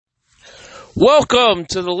Welcome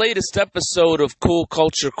to the latest episode of Cool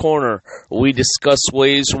Culture Corner. We discuss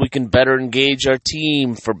ways we can better engage our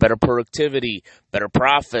team for better productivity, better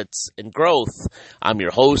profits, and growth. I'm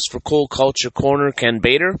your host for Cool Culture Corner, Ken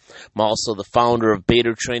Bader. I'm also the founder of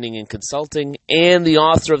Bader Training and Consulting and the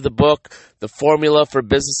author of the book, The Formula for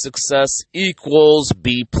Business Success equals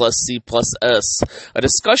B plus C plus S, a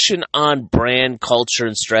discussion on brand, culture,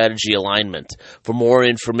 and strategy alignment. For more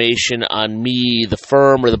information on me, the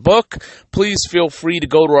firm, or the book, please feel free to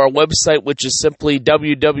go to our website, which is simply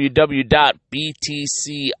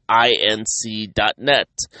www.btcinc.net.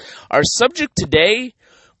 Our subject today,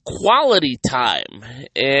 quality time.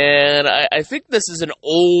 And I think this is an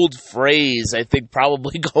old phrase, I think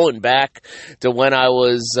probably going back to when I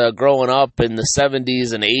was growing up in the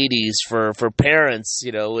 70s and 80s for parents,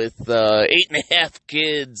 with 8.5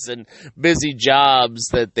 kids and busy jobs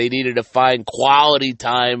that they needed to find quality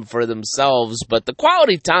time for themselves. But the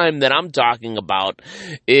quality time that I'm talking about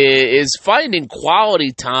is finding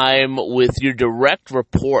quality time with your direct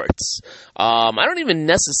reports. I don't even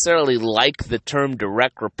necessarily like the term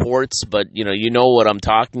direct reports, but you know what I'm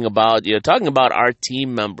talking about. Talking about our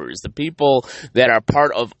team members, the people that are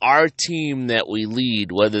part of our team that we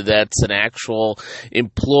lead, whether that's an actual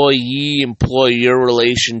employee-employer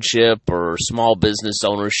relationship or small business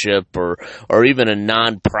ownership or even a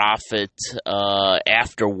nonprofit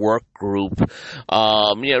after-work group.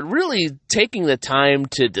 Really taking the time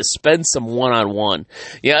to spend some one-on-one.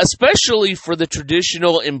 Especially for the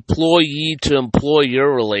traditional employee-to-employer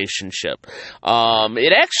relationship.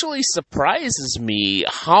 It actually surprises me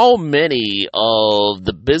how many of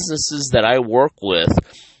the businesses that I work with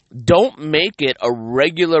don't make it a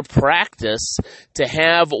regular practice to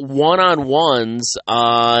have one-on-ones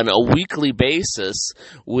on a weekly basis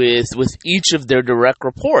with each of their direct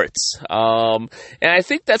reports. And I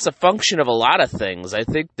think that's a function of a lot of things. I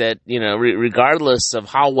think that, regardless of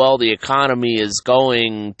how well the economy is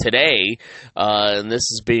going today, and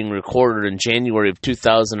this is being recorded in January of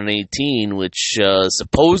 2018, which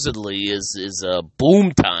supposedly is a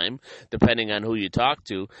boom time, depending on who you talk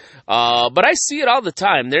to. But I see it all the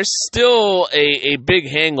time. There's still a big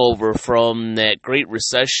hangover from that Great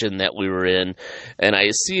Recession that we were in, and I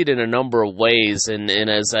see it in a number of ways. And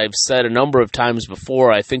as I've said a number of times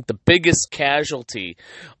before, I think the biggest casualty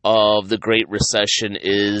of the Great Recession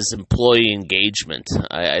is employee engagement.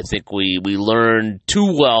 I think we learned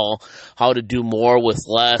too well how to do more with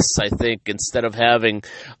less. I think instead of having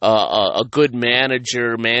a good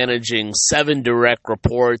manager managing 7 direct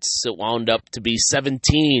reports, it wound up to be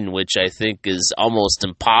 17, which I think is almost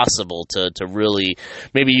impossible to really.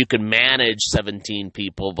 Maybe you can manage 17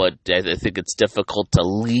 people, but I think it's difficult to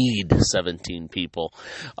lead 17 people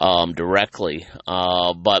directly.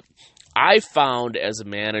 But I found as a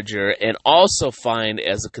manager and also find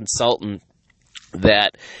as a consultant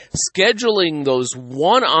that scheduling those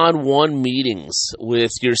one-on-one meetings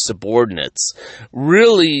with your subordinates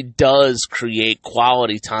really does create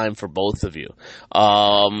quality time for both of you.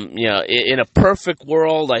 In a perfect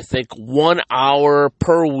world, I think 1 hour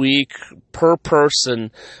per week per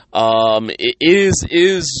person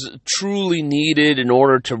is truly needed in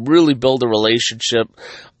order to really build a relationship.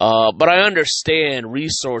 But I understand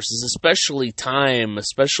resources, especially time,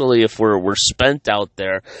 especially if we're spent out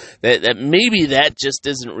there, that maybe that just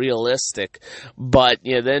isn't realistic. But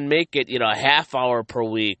then make it a half hour per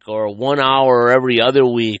week or 1 hour every other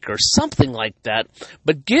week or something like that.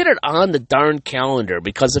 But get it on the darn calendar,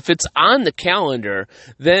 because if it's on the calendar,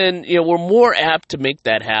 then we're more apt to make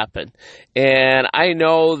that happen. And I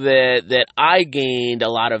know that I gained a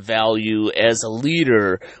lot of value as a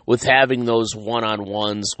leader with having those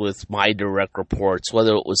one-on-ones with my direct reports,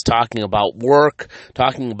 whether it was talking about work,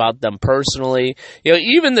 talking about them personally.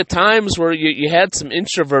 Even the times where you had some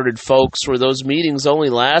introverted folks where those meetings only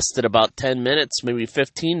lasted about 10 minutes, maybe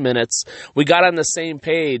 15 minutes, we got on the same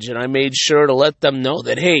page, and I made sure to let them know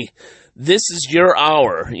that, hey, this is your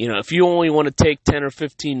hour. If you only want to take 10 or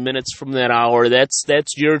 15 minutes from that hour, that's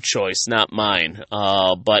your choice, not mine.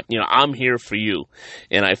 But I'm here for you.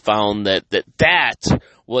 And I found that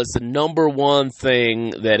was the number one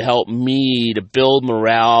thing that helped me to build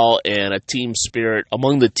morale and a team spirit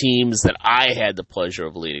among the teams that I had the pleasure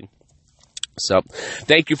of leading. So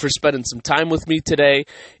thank you for spending some time with me today.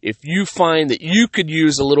 If you find that you could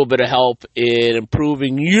use a little bit of help in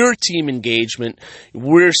improving your team engagement,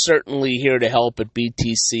 we're certainly here to help at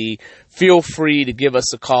BTC. Feel free to give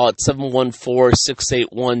us a call at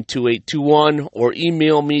 714-681-2821 or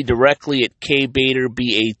email me directly at kbator,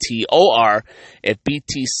 BATOR, at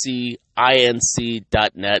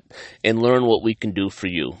btcinc.net and learn what we can do for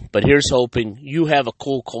you. But here's hoping you have a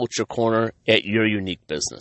cool culture corner at your unique business.